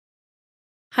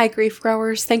Hi, Grief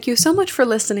Growers. Thank you so much for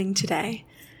listening today.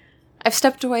 I've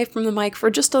stepped away from the mic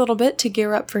for just a little bit to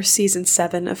gear up for Season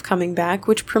 7 of Coming Back,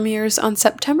 which premieres on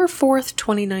September 4th,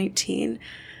 2019.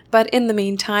 But in the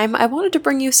meantime, I wanted to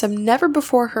bring you some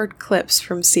never-before-heard clips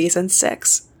from Season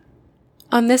 6.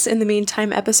 On this In the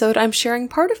Meantime episode, I'm sharing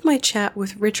part of my chat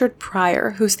with Richard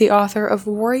Pryor, who's the author of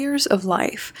Warriors of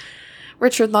Life.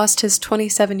 Richard lost his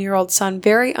 27-year-old son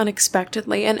very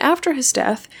unexpectedly, and after his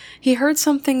death, he heard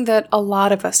something that a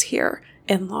lot of us hear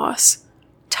in loss.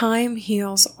 Time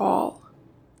heals all.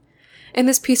 In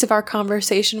this piece of our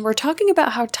conversation, we're talking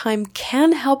about how time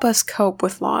can help us cope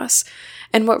with loss,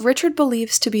 and what Richard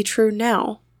believes to be true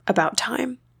now about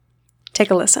time. Take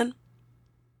a listen.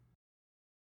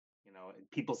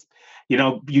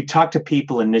 You talk to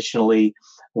people initially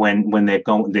when they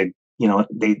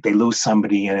lose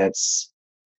somebody,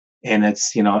 and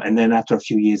then after a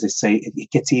few years they say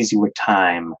it gets easier with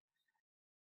time,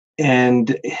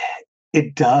 and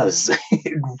it does.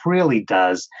 It really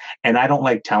does. And I don't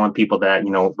like telling people that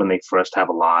when they first have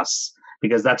a loss,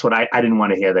 because that's what I didn't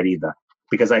want to hear that either,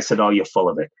 because I said, oh, you're full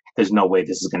of it, there's no way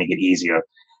this is going to get easier.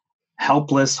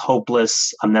 Helpless,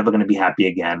 hopeless, I'm never going to be happy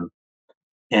again.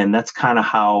 And that's kind of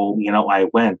how I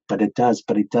went, but it does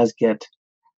get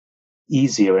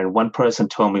easier. And one person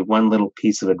told me one little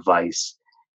piece of advice.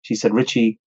 She said,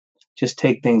 Richie, just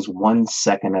take things 1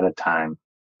 second at a time.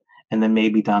 And then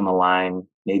maybe down the line,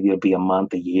 maybe it'll be a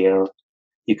month, a year,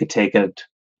 you could take it,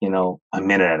 a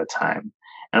minute at a time.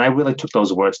 And I really took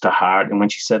those words to heart. And when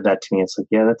she said that to me, it's like,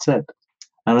 yeah, that's it.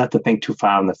 I don't have to think too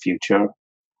far in the future.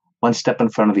 One step in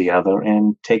front of the other,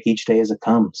 and take each day as it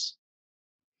comes.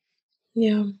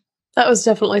 Yeah, that was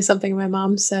definitely something my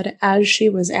mom said as she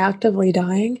was actively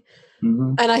dying.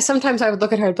 Mm-hmm. And I would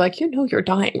look at her and be like, you're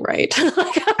dying, right? I was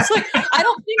like, I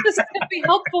don't think this is going to be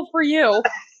helpful for you.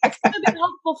 It's going to be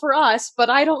helpful for us, but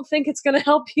I don't think it's going to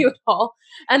help you at all.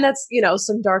 And that's,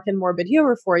 some dark and morbid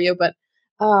humor for you. But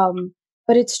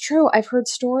it's true. I've heard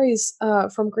stories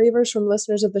from grievers, from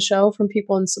listeners of the show, from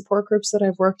people in support groups that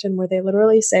I've worked in, where they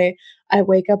literally say, I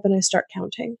wake up and I start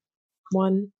counting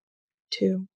 1,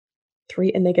 2,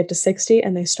 3, and they get to 60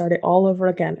 and they start it all over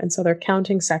again. And so they're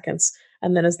counting seconds.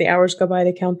 And then as the hours go by,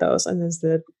 they count those. And as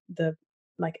the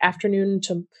afternoon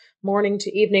to morning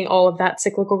to evening, all of that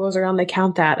cyclical goes around, they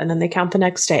count that. And then they count the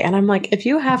next day. And I'm like, if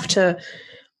you have to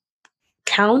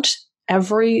count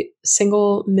every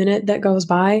single minute that goes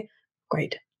by,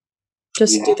 great.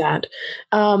 Just do that.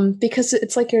 Because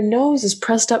it's like your nose is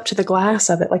pressed up to the glass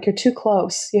of it. Like you're too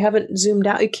close. You haven't zoomed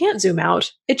out. You can't zoom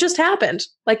out. It just happened.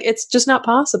 Like it's just not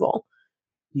possible.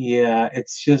 Yeah,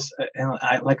 it's just,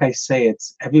 like I say,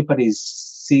 it's everybody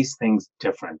sees things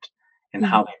different and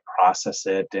how they process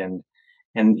it. And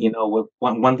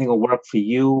one thing will work for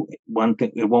you, one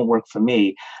thing it won't work for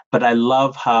me. But I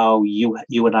love how you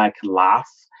and I can laugh,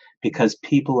 because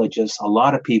a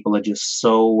lot of people are just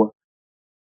so,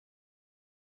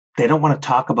 they don't want to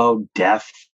talk about death,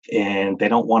 and they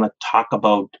don't want to talk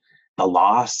about the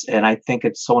loss. And I think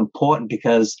it's so important,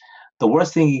 because the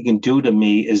worst thing you can do to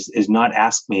me is not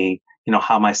ask me,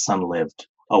 how my son lived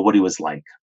or what he was like,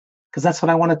 because that's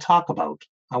what I want to talk about.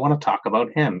 I want to talk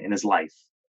about him and his life.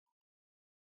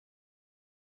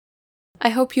 I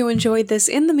hope you enjoyed this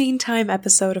In the Meantime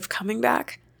episode of Coming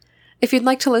Back. If you'd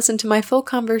like to listen to my full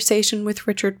conversation with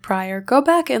Richard Pryor, go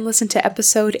back and listen to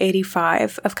episode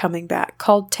 85 of Coming Back,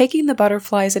 called Taking the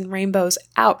Butterflies and Rainbows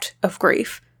Out of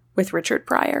Grief with Richard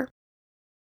Pryor.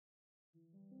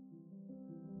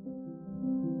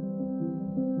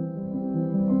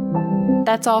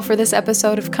 That's all for this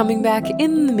episode of Coming Back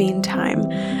In the Meantime.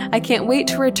 I can't wait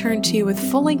to return to you with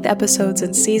full-length episodes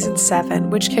in Season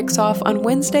 7, which kicks off on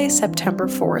Wednesday, September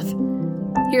 4th.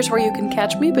 Here's where you can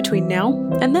catch me between now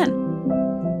and then.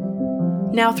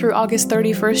 Now through August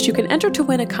 31st, you can enter to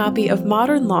win a copy of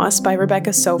Modern Loss by Rebecca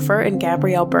Sofer and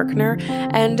Gabrielle Berkner,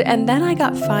 and Then I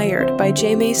Got Fired by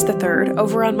J. Mace III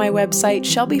over on my website,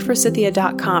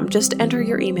 shelbyforsythia.com. Just enter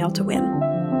your email to win.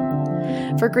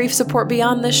 For grief support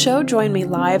beyond this show, join me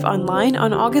live online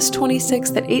on August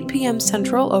 26th at 8 p.m.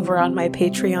 Central over on my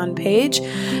Patreon page.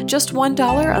 Just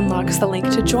 $1 unlocks the link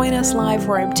to join us live,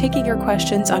 where I'm taking your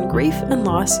questions on grief and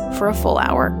loss for a full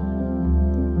hour.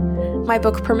 My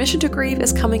book, Permission to Grieve,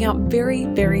 is coming out very,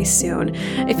 very soon.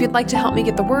 If you'd like to help me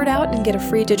get the word out and get a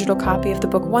free digital copy of the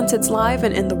book once it's live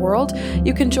and in the world,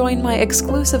 you can join my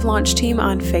exclusive launch team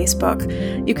on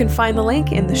Facebook. You can find the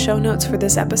link in the show notes for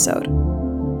this episode.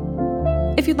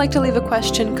 If you'd like to leave a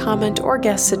question, comment, or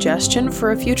guest suggestion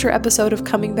for a future episode of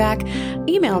Coming Back,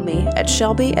 email me at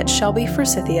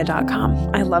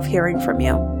shelby@shelbyforsythia.com. I love hearing from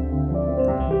you.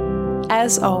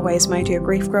 As always, my dear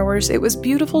grief growers, it was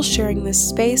beautiful sharing this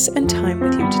space and time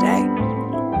with you today.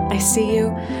 I see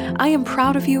you, I am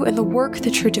proud of you and the work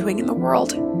that you're doing in the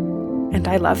world, and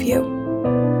I love you.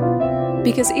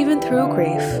 Because even through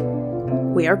grief,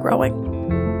 we are growing.